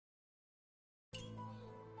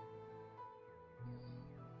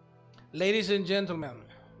Ladies and gentlemen,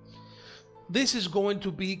 this is going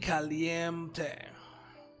to be caliente.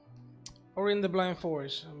 Or in the Blind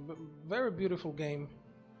Forest. Very beautiful game.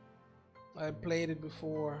 I played it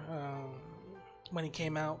before when it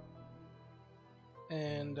came out.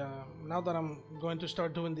 And now that I'm going to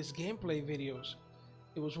start doing these gameplay videos,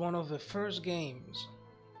 it was one of the first games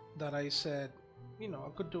that I said, I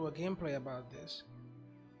could do a gameplay about this.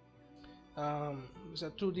 It's a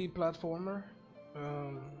 2D platformer.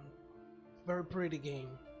 Very pretty game.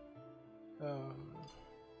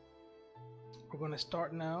 We're gonna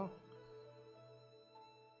start now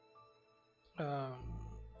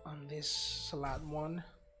on this slot one.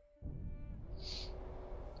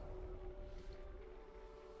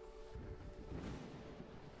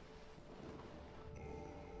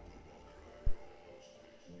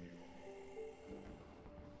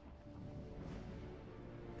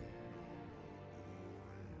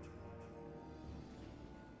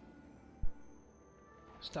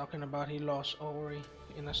 He's talking about he lost Ori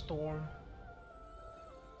in a storm.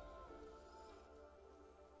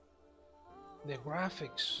 The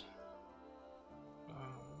graphics,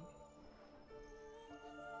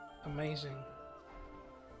 amazing.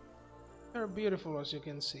 They're beautiful, as you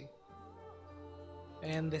can see.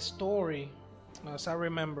 And the story, as I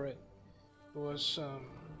remember it, was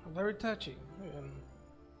very touching. And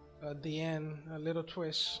at the end, a little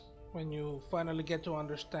twist when you finally get to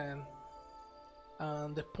understand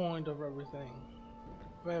the point of everything.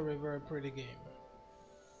 Very, very pretty game.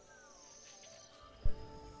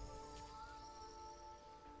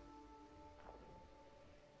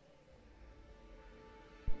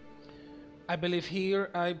 I believe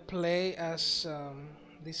here I play as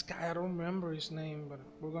this guy. I don't remember his name, but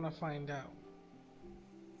we're gonna find out.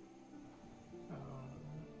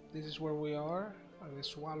 This is where we are. The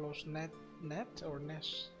swallow's net or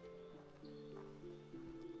nest.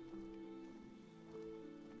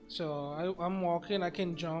 So I'm walking. I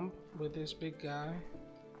can jump with this big guy.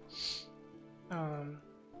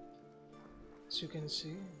 As you can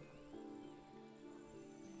see,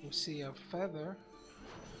 we see a feather.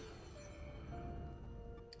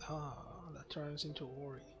 That turns into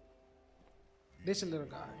Ori. This little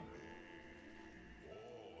guy.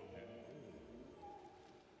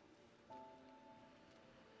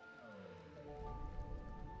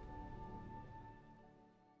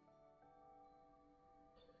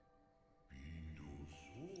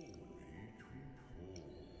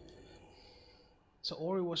 So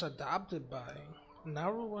Ori was adopted by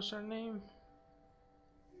Naru. Was her name?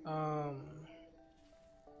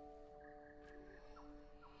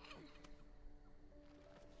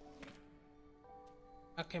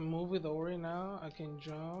 I can move with Ori now. I can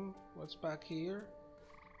jump. What's back here?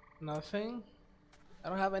 Nothing. I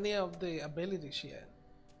don't have any of the abilities yet.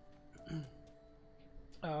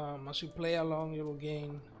 As you play along, you will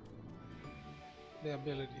gain the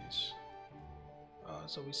abilities.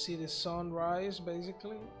 So we see the sunrise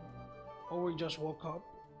basically. Ori just woke up.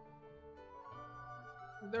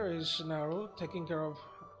 There is Naru taking care of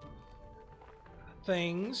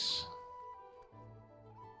things.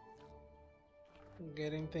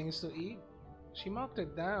 Getting things to eat. She marked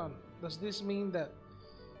it down. Does this mean that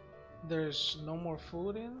there's no more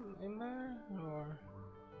food in there, or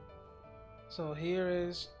so here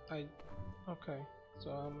is okay,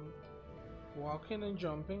 so I'm walking and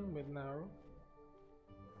jumping with Naru.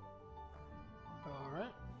 All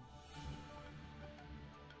right.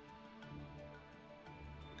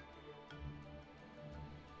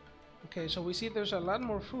 Okay, so we see there's a lot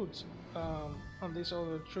more fruits on these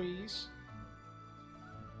other trees.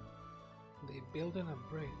 They building a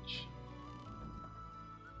bridge.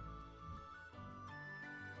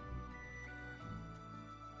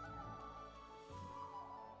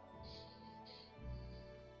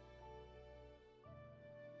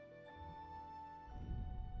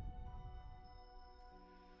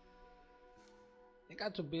 They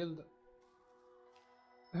got to build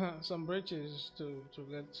some bridges to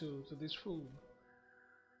get to this food.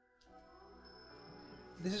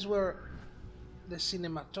 This is where the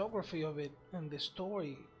cinematography of it and the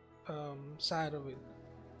story side of it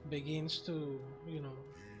begins to,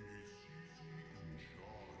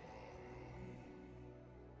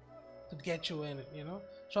 to get you in it,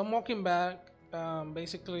 So I'm walking back,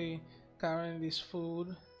 basically carrying this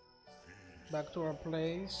food back to our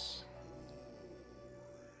place.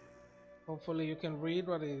 Hopefully you can read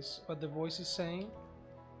what the voice is saying.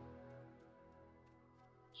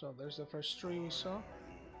 So there's the first tree we saw.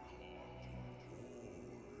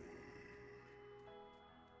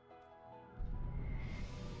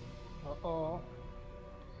 Uh-oh.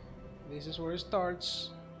 This is where it starts.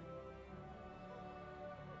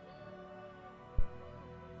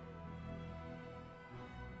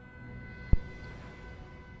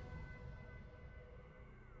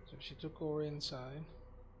 She took Ori inside.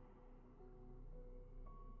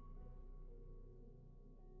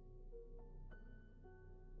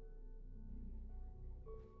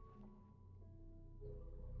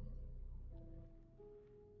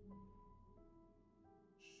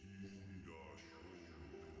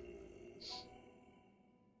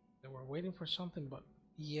 They were waiting for something, but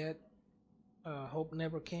yet hope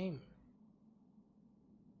never came.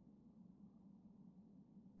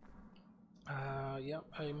 Yep,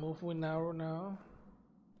 I move with Naru now.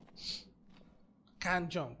 Can't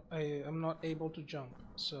jump. I'm not able to jump,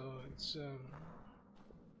 so it's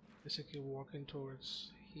basically walking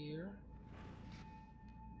towards here.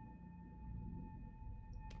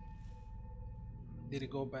 Did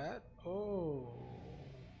it go bad? Oh.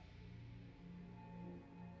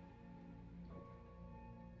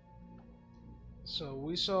 So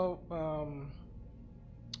we saw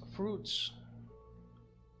fruits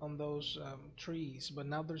on those trees, but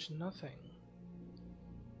now there's nothing.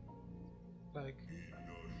 Like,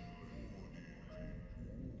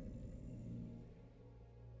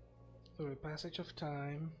 through the passage of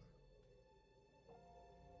time,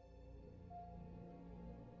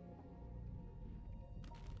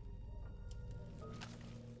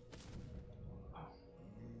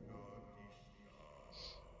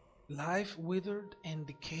 life withered and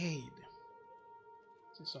decayed.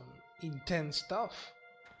 This is some intense stuff.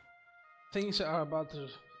 Things are about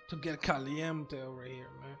to get caliente over here,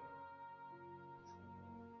 man.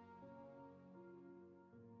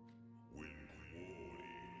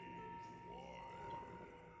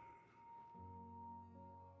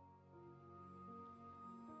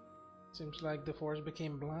 Seems like the force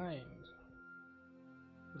became blind.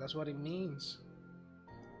 That's what it means.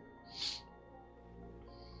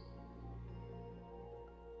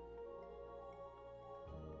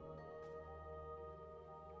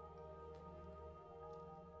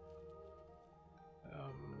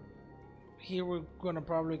 Here we're gonna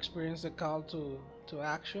probably experience the call to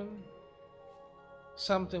action.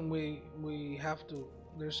 Something we have to.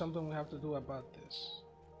 There's something we have to do about this.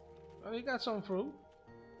 Oh, you got some fruit.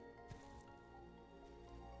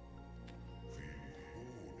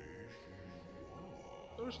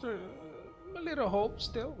 There's a little hope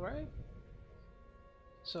still, right?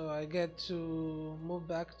 So I get to move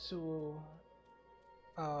back to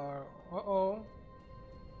our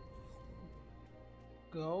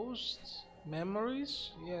ghosts,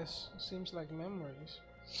 memories. Yes, seems like memories.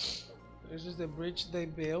 This is the bridge they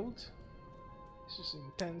built. This is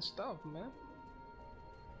intense stuff, man.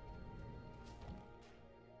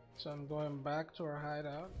 So I'm going back to our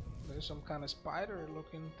hideout. There's some kind of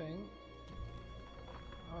spider-looking thing.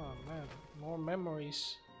 Oh man, more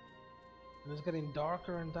memories. And it's getting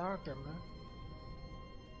darker and darker, man.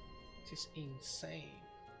 It's insane.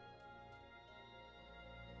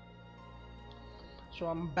 So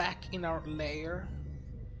I'm back in our lair.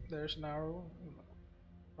 There's Naru,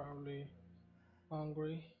 probably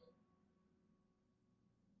hungry.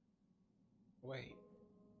 Wait,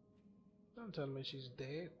 don't tell me she's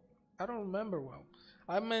dead. I don't remember well.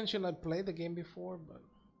 I mentioned I played the game before, but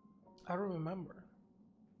I don't remember.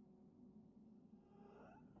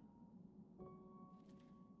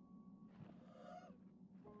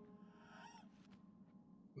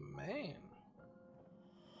 Man.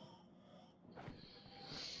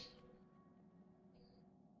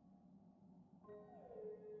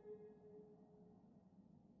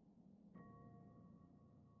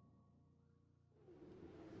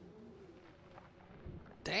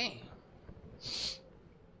 Damn.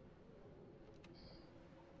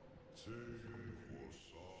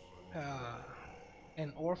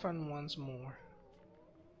 An orphan once more.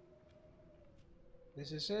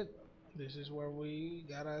 This is it. This is where we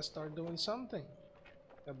gotta start doing something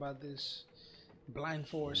about this blind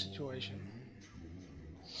forest situation.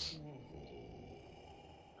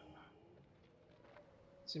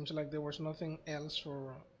 Seems like there was nothing else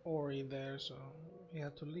for Ori there, so he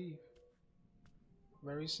had to leave.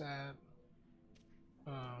 Very sad.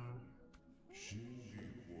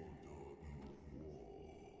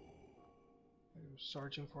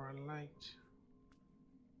 Searching for a light.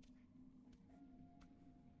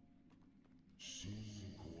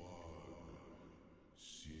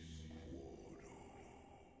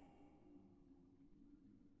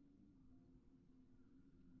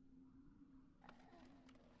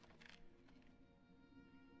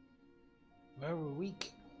 Very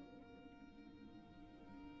weak.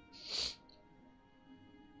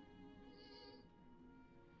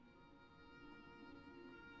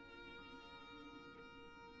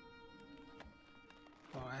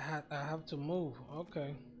 Oh, I have to move.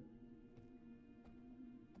 Okay.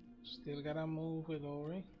 Still gotta move with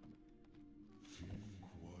Ori.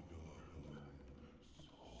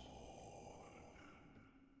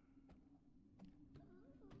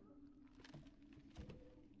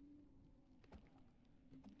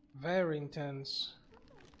 Very intense.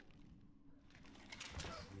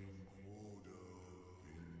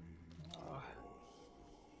 Ah.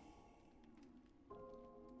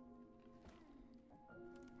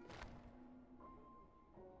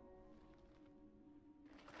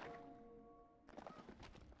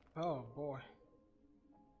 Oh boy.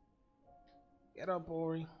 Get up,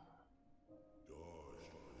 Ori.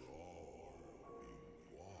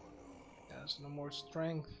 There's no more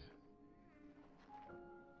strength.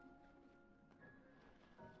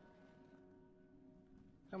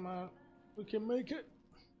 Come on, we can make it.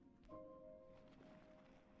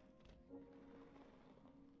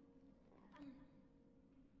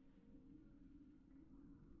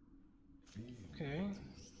 Okay.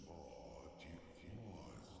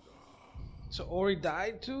 So Ori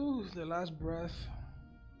died too? The last breath.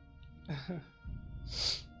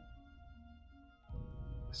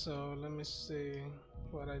 So let me see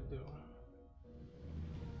what I do.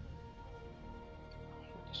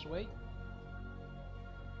 Just wait.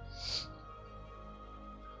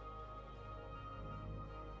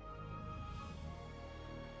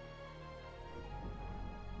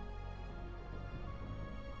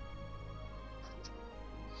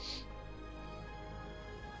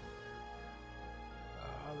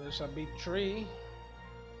 There's a big tree.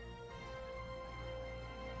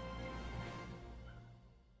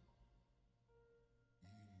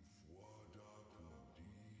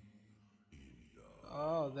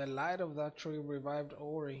 Oh, the light of that tree revived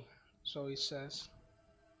Ori, so he says.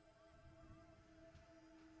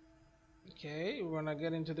 Okay, we're gonna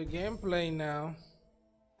get into the gameplay now.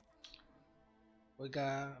 We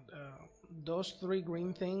got those three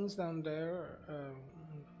green things down there.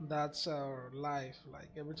 That's our life. Like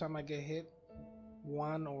every time I get hit,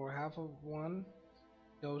 one or half of one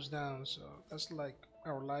goes down. So that's like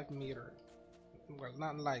our life meter. Well,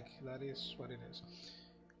 not like, that is what it is.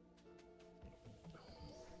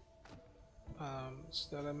 It's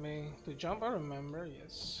telling me to jump. I remember,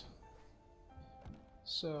 yes.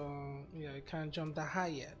 So yeah, I can't jump that high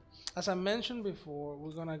yet. As I mentioned before,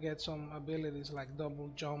 we're gonna get some abilities like double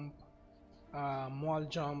jump, wall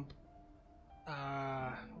jump.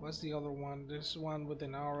 What's the other one? This one with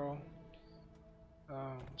an arrow.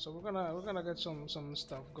 So we're gonna get some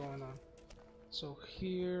stuff going on. So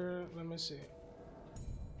here, let me see.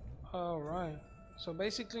 All right. So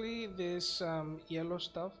basically, this yellow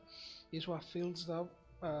stuff is what fills up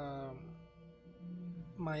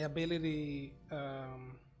my ability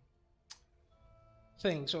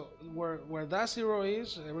thing. So where that zero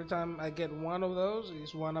is, every time I get one of those,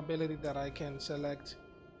 is one ability that I can select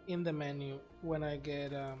in the menu when I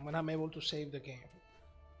get when I'm able to save the game.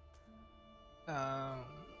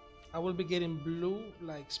 I will be getting blue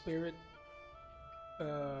like spirit.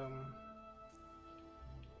 I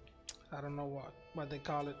don't know what they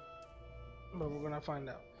call it, but we're gonna find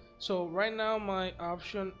out. So right now my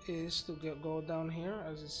option is to go down here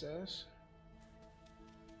as it says.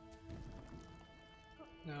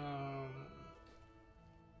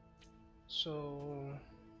 So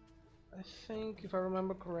I think if I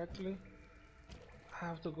remember correctly, I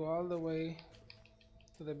have to go all the way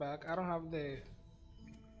to the back. I don't have the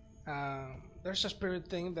there's a spirit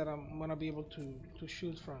thing that I'm gonna be able to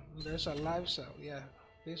shoot from. There's a life cell, yeah,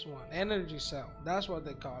 this one, energy cell, that's what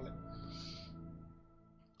they call it.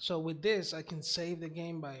 So with this I can save the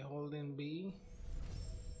game by holding B,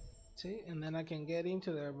 see, and then I can get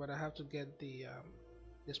into there, but I have to get the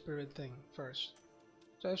spirit thing first.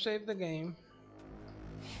 So I've saved the game.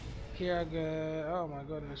 Here I go. Oh my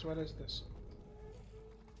goodness, what is this?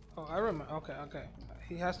 Oh, I remember. Okay, okay.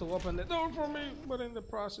 He has to open the door for me, but in the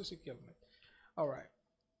process he killed me. Alright.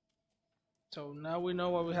 So now we know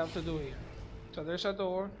what we have to do here. So there's a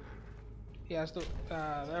door. He has to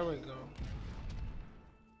there we go.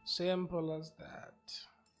 Simple as that.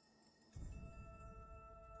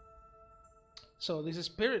 So this is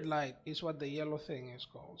spirit light is what the yellow thing is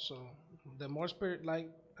called. So the more spirit light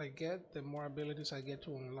I get, the more abilities I get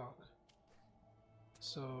to unlock.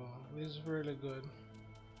 So this is really good.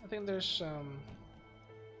 I think there's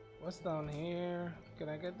what's down here? Can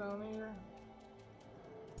I get down here?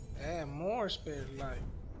 Yeah, more spirit light.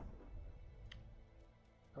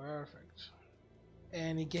 Perfect.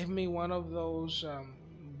 And it gave me one of those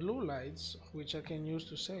blue lights which I can use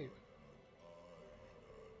to save.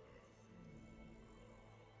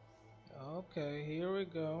 Okay, here we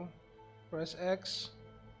go. Press X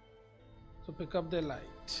to pick up the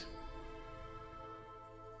light.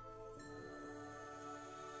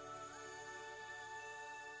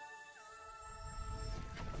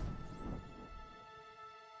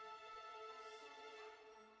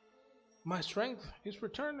 My strength is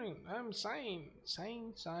returning. I'm seeing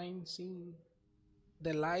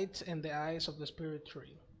the light in the eyes of the spirit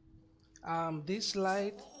tree. This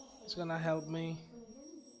light is gonna help me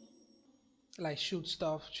like shoot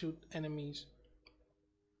stuff, shoot enemies,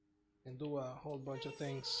 and do a whole bunch of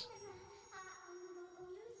things.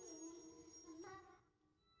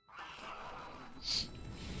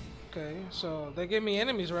 Okay, so they gave me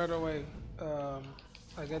enemies right away. Um,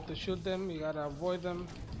 I get to shoot them. You gotta avoid them,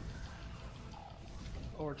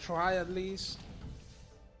 or try at least.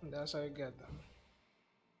 And that's how you get them.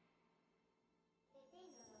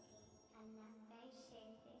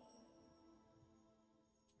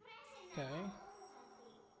 Okay.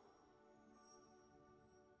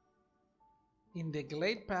 In the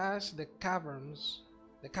glade pass, the caverns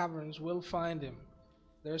will find him.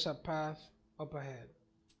 There's a path up ahead.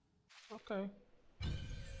 Okay.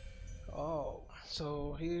 Oh,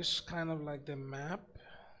 so here's kind of like the map.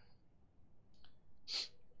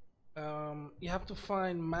 You have to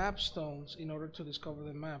find map stones in order to discover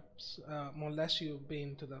the maps, unless you've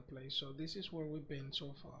been to that place. So this is where we've been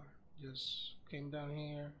so far. Just came down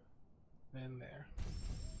here, then there.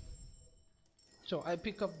 So I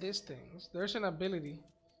pick up these things. There's an ability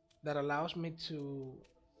that allows me to.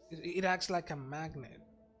 It acts like a magnet.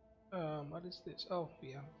 What is this? Oh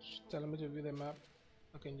yeah, it's telling me to view the map.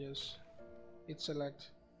 I can just hit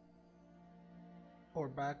select or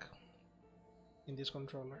back in this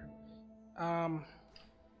controller.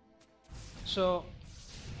 So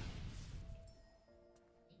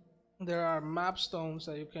there are map stones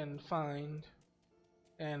that you can find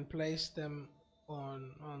and place them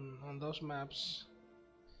on those maps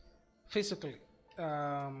physically.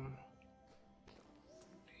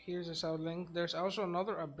 Here's a south link. There's also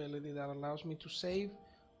another ability that allows me to save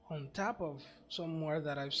on top of somewhere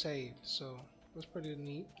that I've saved, so that's pretty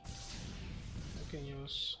neat. I can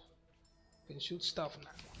shoot stuff now.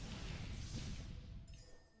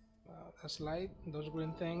 That's light. Those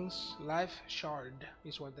green things, life shard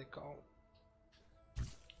is what they call.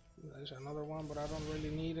 There's another one, but I don't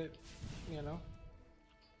really need it, you know.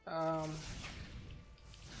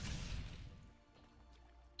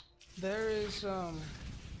 There is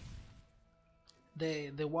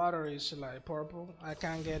the water is like purple. I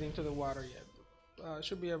can't get into the water yet. I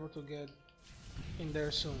should be able to get in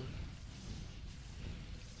there soon.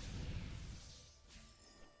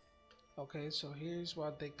 Okay, so here's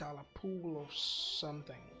what they call a pool of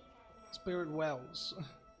something. Spirit wells.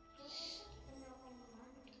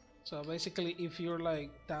 So basically, if you're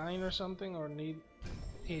like dying or something or need,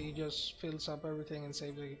 it just fills up everything and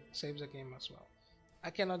saves the game as well.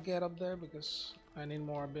 I cannot get up there because I need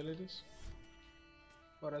more abilities.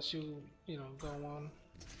 But as you go on,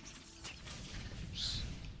 oops,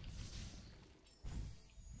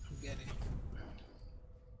 get it.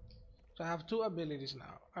 So I have two abilities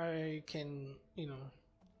now. I can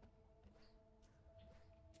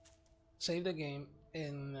save the game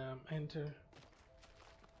and enter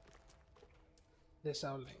this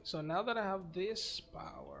outlink. So now that I have this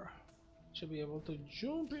power, I should be able to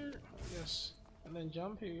jump here, yes, and then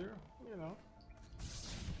jump here.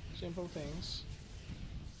 Simple things.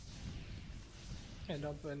 And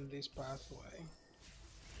open this pathway.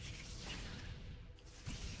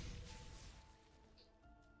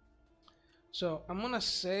 So I'm gonna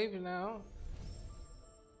save now,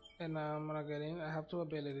 and I'm gonna get in. I have two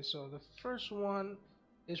abilities. So the first one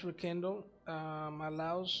is Rekindle.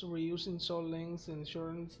 Allows reusing soul links and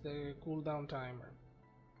shortens the cooldown timer.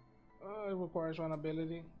 It requires one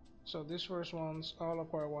ability. So these first ones all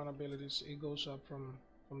require one abilities. It goes up from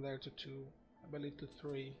there to 2, I believe to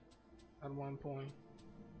 3 at one point.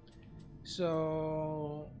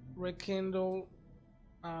 So Rekindle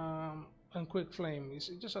and Quick Flame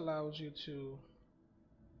it just allows you to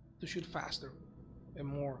shoot faster and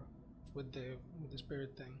more with the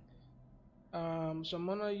spirit thing. So I'm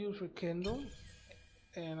gonna use Rekindle,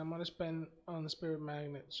 and I'm gonna spend on the Spirit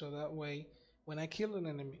Magnet, so that way when I kill an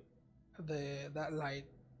enemy, that light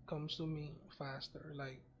comes to me faster,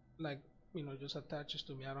 like just attaches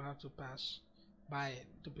to me. I don't have to pass by it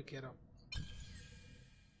to pick it up.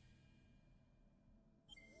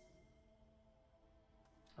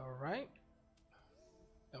 Alright,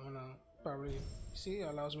 I'm gonna probably see,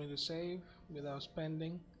 allows me to save without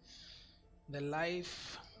spending the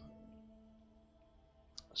life.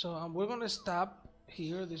 So we're gonna stop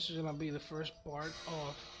here. This is gonna be the first part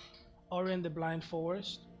of Ori and the Blind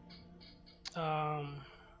Forest.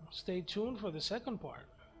 Stay tuned for the second part.